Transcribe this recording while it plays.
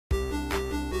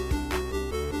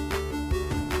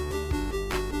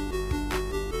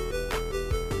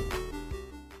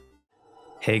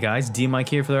Hey guys, DMic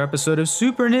here for their episode of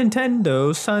Super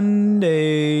Nintendo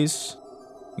Sundays.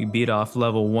 We beat off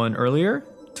level 1 earlier,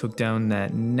 took down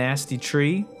that nasty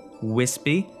tree,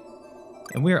 Wispy,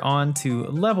 and we're on to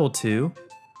level 2.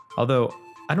 Although,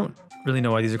 I don't really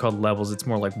know why these are called levels, it's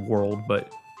more like world,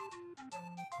 but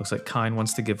looks like Kine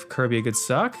wants to give Kirby a good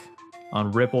suck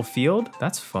on Ripple Field.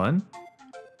 That's fun.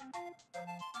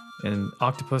 And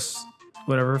Octopus,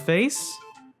 whatever face,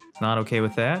 not okay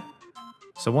with that.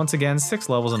 So once again, 6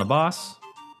 levels and a boss.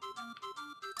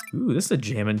 Ooh, this is a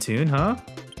jammin' tune, huh?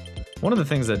 One of the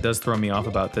things that does throw me off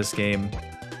about this game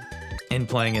in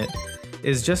playing it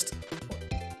is just,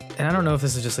 and I don't know if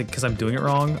this is just like because I'm doing it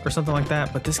wrong or something like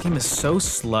that, but this game is so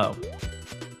slow.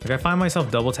 Like I find myself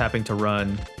double tapping to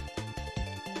run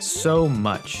so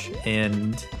much,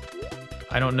 and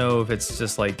I don't know if it's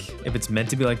just like, if it's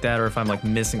meant to be like that or if I'm like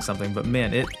missing something, but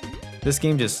man, this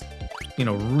game just, you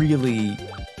know, really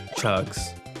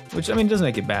chugs, which I mean doesn't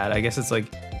make it bad. I guess it's like,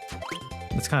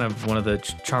 it's kind of one of the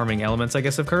charming elements, I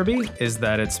guess, of Kirby, is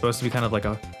that it's supposed to be kind of like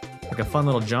a fun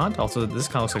little jaunt. Also, this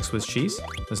kind of looks like Swiss cheese,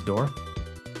 this door.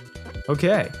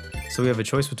 Okay, so we have a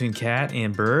choice between cat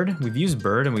and bird. We've used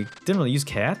bird and we didn't really use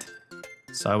cat,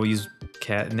 so I will use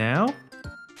cat now.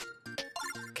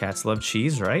 Cats love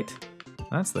cheese, right?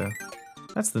 That's the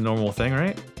normal thing,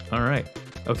 right? All right.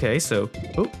 Okay, so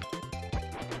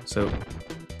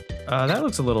that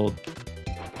looks a little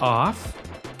off.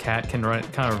 Cat can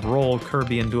kind of roll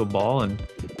Kirby into a ball, and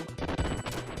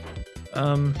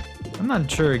I'm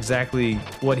not sure exactly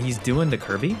what he's doing to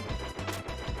Kirby.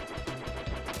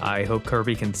 I hope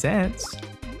Kirby consents.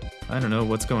 I don't know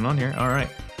what's going on here. All right,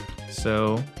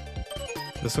 so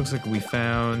this looks like we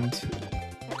found.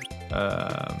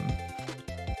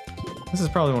 This is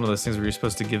probably one of those things where you're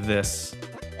supposed to give this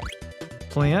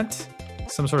plant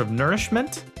some sort of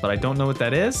nourishment, but I don't know what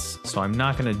that is, so I'm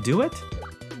not gonna do it.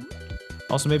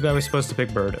 Also, maybe I was supposed to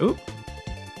pick bird. Oop,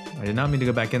 I did not mean to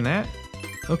go back in that.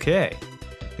 Okay,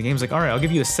 the game's like, all right, I'll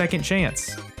give you a second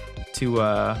chance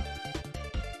to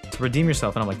redeem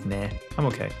yourself, and I'm like, nah, I'm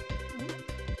okay.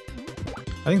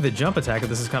 I think the jump attack of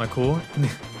this is kind of cool.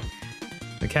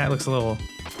 The cat looks a little,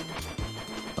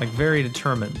 like, very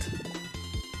determined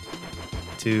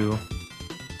to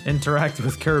interact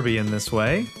with Kirby in this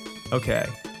way. Okay,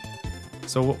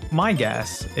 so my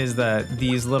guess is that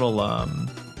these little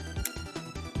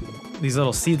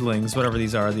seedlings, whatever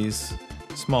these are, these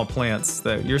small plants,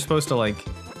 that you're supposed to like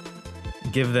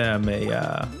give them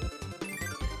a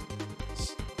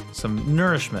some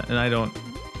nourishment, and I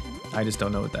just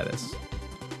don't know what that is.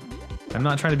 I'm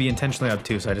not trying to be intentionally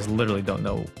obtuse, I just literally don't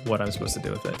know what I'm supposed to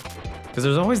do with it. Because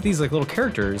there's always these like little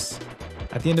characters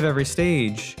at the end of every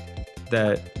stage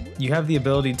that you have the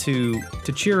ability to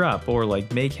cheer up or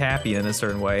like make happy in a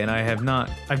certain way, and I've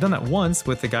done that once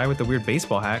with the guy with the weird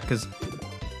baseball hat because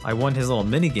I won his little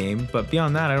mini game, but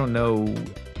beyond that I don't know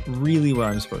really what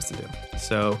I'm supposed to do.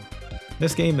 So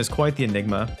this game is quite the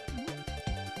enigma.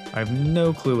 I have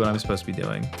no clue what I'm supposed to be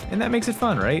doing, and that makes it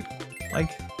fun, right?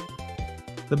 Like,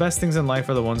 the best things in life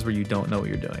are the ones where you don't know what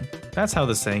you're doing. That's how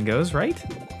the saying goes, right?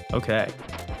 Okay.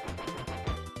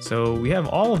 So we have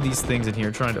all of these things in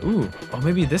here trying to, ooh, oh,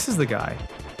 maybe this is the guy.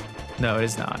 No, it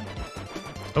is not.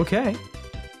 Okay,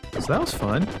 so that was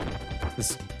fun.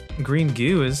 This green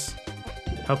goo is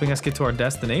helping us get to our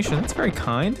destination. That's very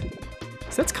kind.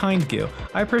 So that's kind goo.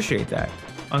 I appreciate that.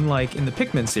 Unlike in the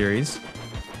Pikmin series,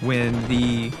 when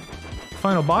the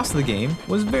final boss of the game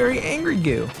was very angry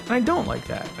goo. And I don't like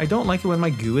that. I don't like it when my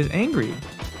goo is angry.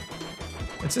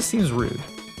 It just seems rude.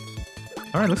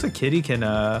 All right, looks like Kitty can,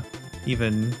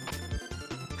 even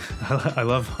I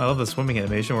love the swimming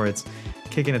animation where it's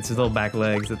kicking its little back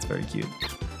legs. That's very cute.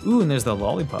 Ooh, and there's the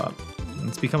lollipop.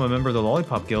 Let's become a member of the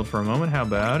Lollipop Guild for a moment. How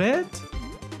about it?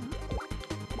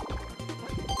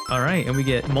 All right, and we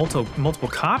get multiple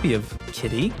copy of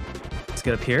Kitty. Let's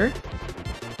get up here.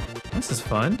 This is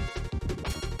fun.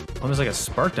 Oh, there's like a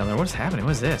spark down there. What is happening?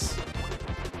 What is this?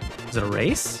 Is it a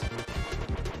race?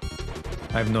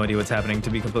 I have no idea what's happening, to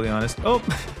be completely honest. Oh.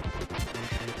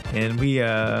 And we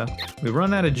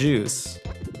run out of juice.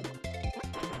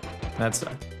 That's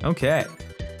okay.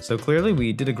 So clearly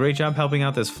we did a great job helping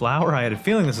out this flower. I had a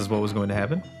feeling this is what was going to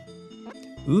happen.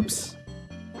 Oops.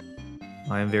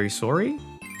 I am very sorry.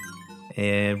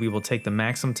 And we will take the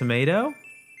Maxim tomato,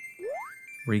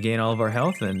 regain all of our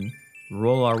health, and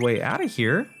roll our way out of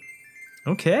here.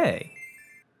 Okay.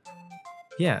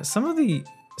 Yeah, some of the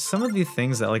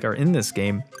things that like are in this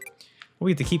game.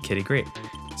 We get to keep Kitty, great.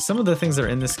 Some of the things that are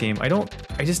in this game, I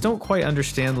just don't quite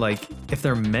understand, like, if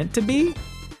they're meant to be.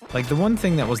 Like, the one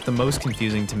thing that was the most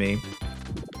confusing to me,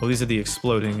 well, these are the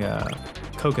exploding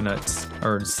coconuts,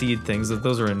 or seed things,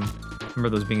 those are in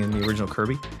remember those being in the original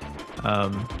Kirby.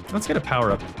 Let's get a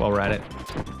power up while we're at it.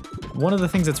 One of the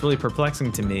things that's really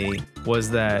perplexing to me was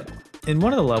that in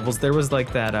one of the levels there was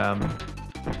like that oh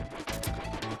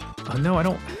no, I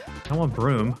don't want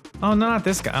broom. Oh no, not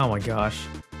this guy. Oh my gosh.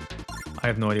 I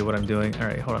have no idea what I'm doing.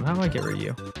 Alright, hold on. How do I get rid of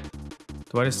you?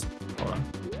 Do I just hold on.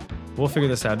 We'll figure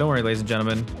this out. Don't worry, ladies and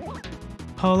gentlemen.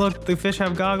 Oh look, the fish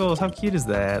have goggles. How cute is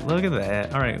that? Look at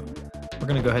that. Alright. We're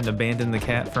gonna go ahead and abandon the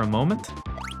cat for a moment.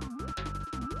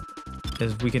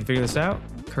 As we can figure this out.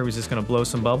 Kirby's just gonna blow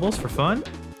some bubbles for fun.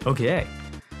 Okay.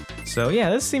 So yeah,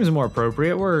 this seems more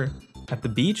appropriate. We're at the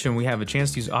beach and we have a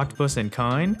chance to use octopus and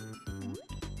Kine.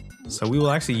 So we will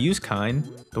actually use Kine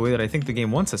the way that I think the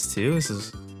game wants us to. This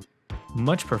is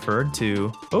much preferred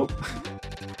to to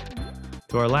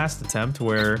our last attempt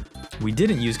where we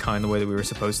didn't use Kine the way that we were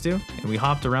supposed to and we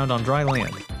hopped around on dry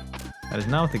land. That is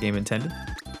not what the game intended.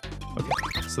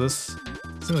 Okay, so this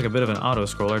seems like a bit of an auto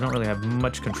scroller. I don't really have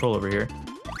much control over here.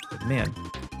 But man,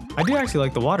 I do actually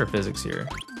like the water physics here.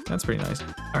 That's pretty nice.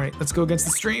 All right, let's go against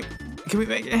the stream. Can we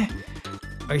make it?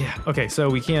 Oh yeah, okay, so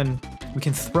we can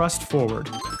thrust forward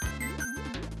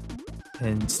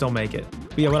and still make it.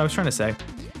 But yeah, what I was trying to say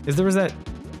is there was that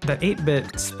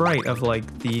 8-bit sprite of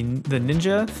like the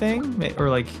ninja thing, or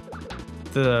like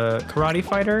the karate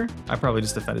fighter. I probably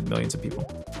just offended millions of people.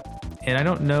 And I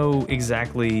don't know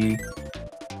exactly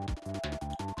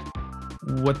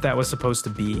what that was supposed to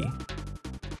be.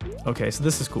 Okay, so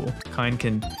this is cool. Kine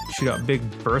can shoot out big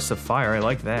bursts of fire. I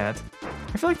like that.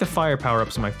 I feel like the fire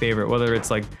power-ups are my favorite, whether it's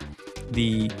like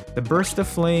the burst of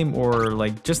flame or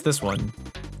like just this one.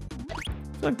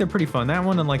 I feel like they're pretty fun. That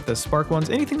one and like the spark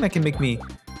ones, anything that can make me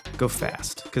go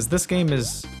fast, because this game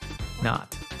is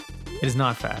not. It is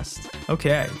not fast.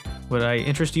 Okay, would I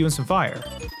interest you in some fire?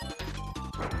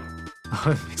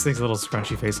 Oh, it makes like a little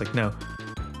scrunchy face like, no.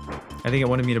 I think it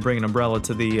wanted me to bring an umbrella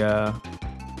to the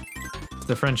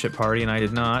friendship party, and I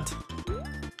did not.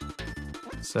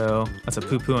 So, that's a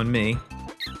poo-poo on me.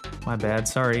 My bad,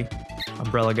 sorry,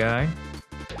 umbrella guy.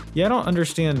 Yeah, I don't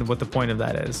understand what the point of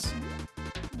that is.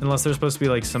 Unless there's supposed to be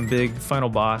like some big final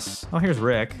boss. Oh, here's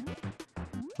Rick.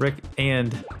 Rick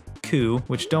and Koo,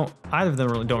 which either of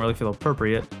them don't really feel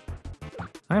appropriate.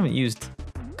 I haven't used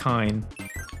Kine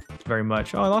very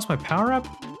much. Oh, I lost my power up?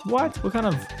 What? What kind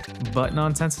of butt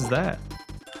nonsense is that?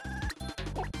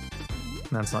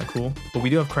 That's not cool. But we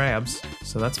do have crabs,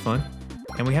 so that's fun.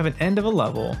 And we have an end of a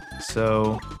level,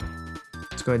 so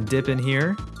let's go ahead and dip in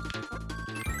here.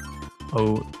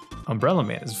 Oh, Umbrella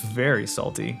Man is very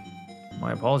salty.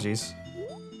 My apologies.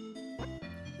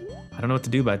 I don't know what to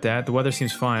do about that. The weather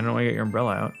seems fine. I don't want to get your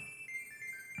umbrella out.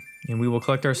 And we will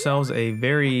collect ourselves a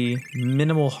very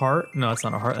minimal heart. No, that's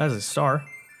not a heart. That is a star.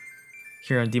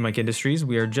 Here on DMic Industries,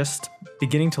 we are just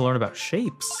beginning to learn about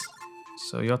shapes.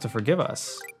 So you'll have to forgive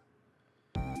us.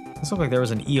 This looked like there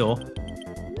was an eel.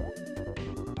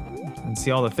 And see,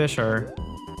 all the fish are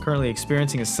currently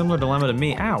experiencing a similar dilemma to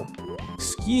me. Ow!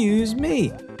 Excuse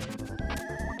me!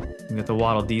 We got the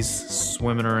Waddle Dees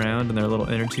swimming around in their little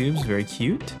inner tubes. Very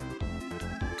cute.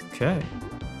 Okay.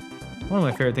 One of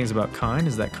my favorite things about Kine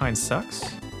is that Kine sucks.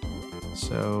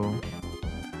 So,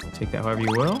 take that however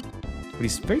you will. But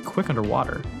he's very quick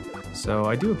underwater. So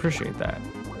I do appreciate that.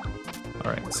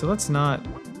 Alright, so let's not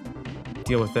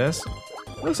deal with this.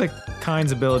 It looks like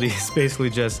Kine's ability is basically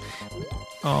just...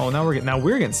 Oh, now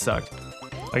we're getting sucked.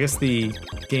 I guess the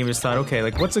game just thought, okay,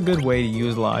 like what's a good way to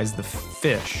utilize the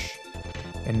fish?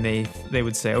 And they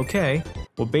would say, okay,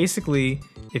 well basically,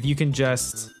 if you can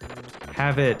just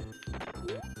have it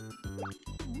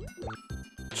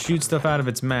shoot stuff out of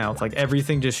its mouth, like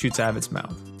everything just shoots out of its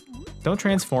mouth. Don't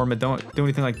transform it, don't do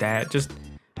anything like that. Just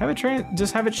have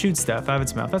it shoot stuff out of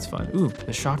its mouth. That's fun. Ooh,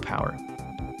 the shock power.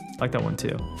 I like that one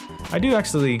too. I do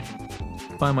actually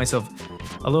find myself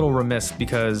a little remiss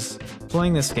because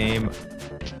playing this game,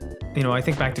 you know, I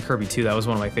think back to Kirby 2. That was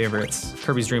one of my favorites.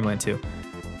 Kirby's Dream Land 2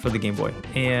 for the Game Boy.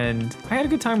 And I had a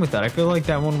good time with that. I feel like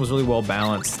that one was really well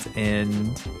balanced,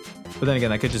 but then again,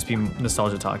 that could just be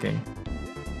nostalgia talking.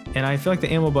 And I feel like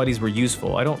the ammo buddies were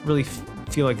useful. I don't really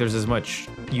feel like there's as much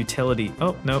utility.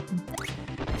 Oh, nope.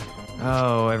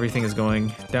 Oh, everything is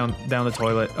going down the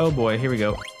toilet. Oh boy, here we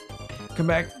go. Come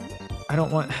back. I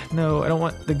don't want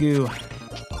the goo.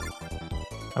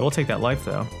 I will take that life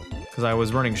though, because I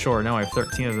was running short. Now I have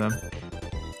 13 of them.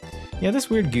 Yeah, this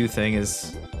weird goo thing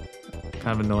is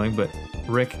kind of annoying, but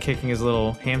Rick kicking his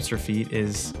little hamster feet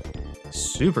is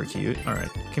super cute. All right,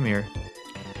 come here.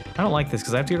 I don't like this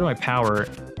because I have to get rid of my power,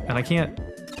 and I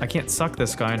can't suck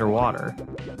this guy underwater.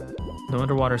 No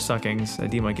underwater suckings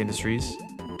at DMic Industries.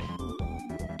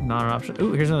 Not an option.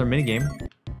 Ooh, here's another minigame.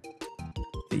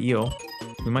 The eel.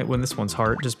 We might win this one's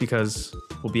heart just because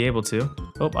we'll be able to.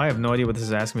 Oh, I have no idea what this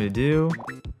is asking me to do.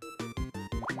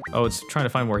 Oh, it's trying to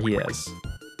find where he is.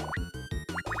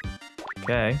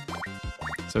 Okay.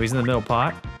 So he's in the middle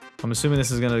pot. I'm assuming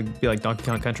this is gonna be like Donkey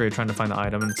Kong Country trying to find the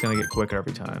item, and it's gonna get quicker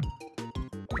every time.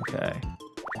 Okay.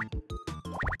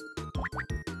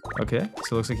 Okay,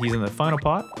 so it looks like he's in the final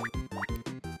pot.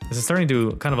 This is starting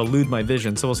to kind of elude my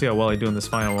vision, so we'll see how well I do in this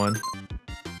final one.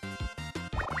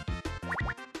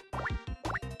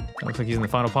 Looks like he's in the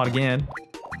final pot again.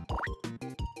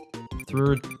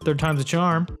 Third time's a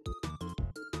charm.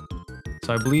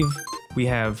 So I believe we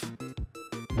have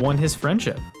won his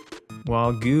friendship,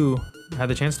 while Goo had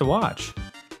the chance to watch.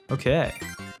 Okay.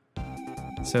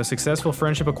 So successful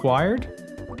friendship acquired?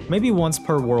 Maybe once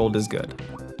per world is good.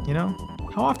 You know?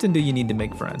 How often do you need to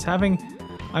make friends? I'm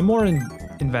more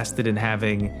invested in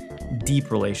having deep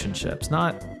relationships,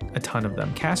 not a ton of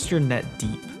them. Cast your net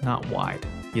deep, not wide,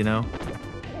 you know?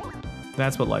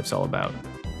 That's what life's all about,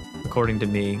 according to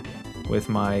me, with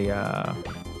my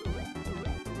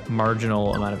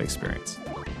marginal amount of experience.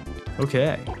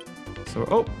 Okay, so,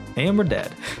 oh, and we're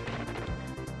dead.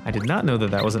 I did not know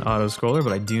that that was an auto-scroller,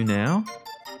 but I do now.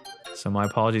 So my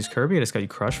apologies, Kirby, I just got you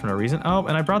crushed for no reason. Oh,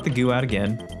 and I brought the goo out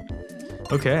again.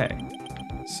 Okay,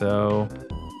 so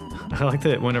I like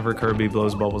that whenever Kirby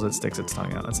blows bubbles, it sticks its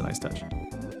tongue out. That's a nice touch.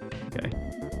 Okay,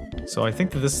 so I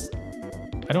think that this,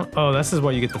 oh, this is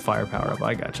why you get the fire power up.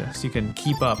 I gotcha. So you can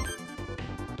keep up.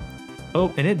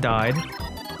 Oh, and it died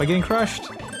by getting crushed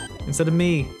instead of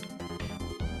me.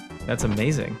 That's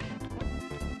amazing.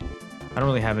 I don't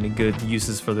really have any good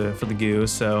uses for the goo,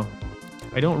 so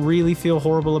I don't really feel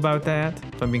horrible about that,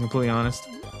 if I'm being completely honest.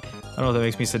 I don't know if that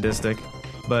makes me sadistic,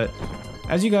 but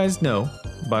as you guys know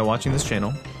by watching this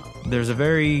channel, I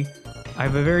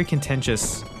have a very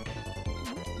contentious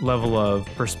level of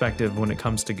perspective when it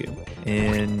comes to goo.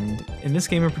 And in this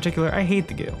game in particular, I hate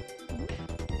the goo.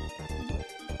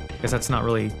 I guess that's not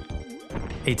really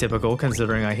atypical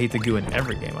considering I hate the goo in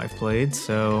every game I've played,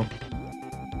 so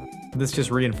this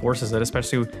just reinforces it,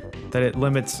 especially that it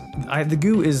limits, the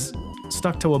goo is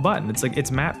stuck to a button. It's like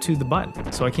it's mapped to the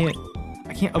button, so I can't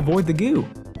avoid the goo.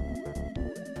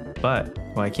 But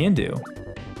what I can do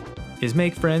is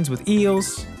make friends with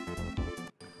eels.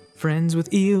 Friends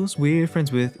with eels, we're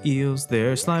friends with eels.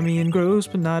 They're slimy and gross,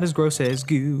 but not as gross as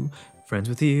goo. Friends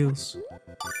with eels.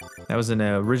 That was an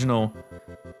original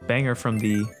banger from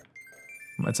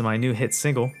that's my new hit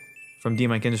single from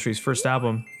DMic Industries' first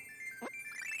album,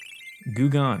 Goo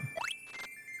Gone.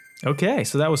 Okay,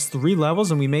 so that was 3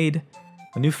 levels and we made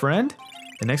a new friend.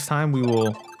 The next time we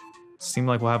will seem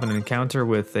like we'll have an encounter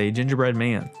with a gingerbread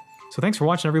man. So thanks for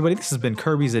watching, everybody. This has been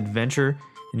Kirby's Adventure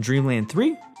in Dreamland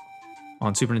 3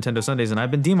 on Super Nintendo Sundays, and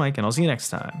I've been DMic, and I'll see you next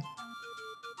time.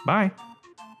 Bye.